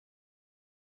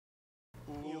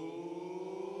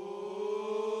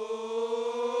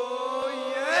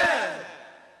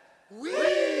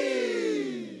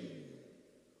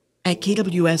At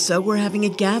KWSO, we're having a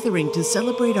gathering to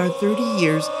celebrate our 30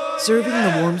 years serving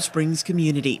the Warm Springs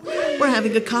community. We're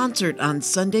having a concert on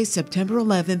Sunday, September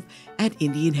 11th at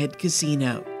Indian Head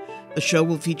Casino. The show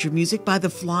will feature music by the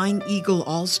Flying Eagle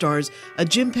All-Stars, a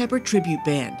Jim Pepper tribute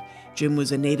band. Jim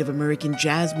was a Native American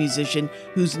jazz musician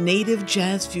whose native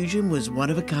jazz fusion was one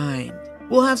of a kind.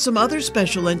 We'll have some other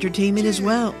special entertainment as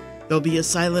well. There'll be a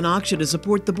silent auction to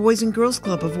support the Boys and Girls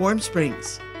Club of Warm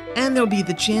Springs. And there'll be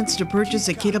the chance to purchase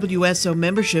a KWSO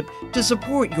membership to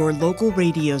support your local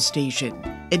radio station.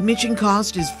 Admission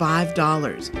cost is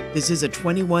 $5. This is a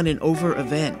 21 and over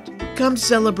event. Come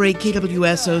celebrate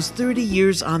KWSO's 30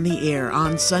 years on the air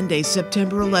on Sunday,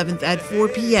 September 11th at 4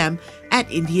 p.m. at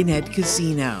Indian Head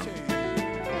Casino.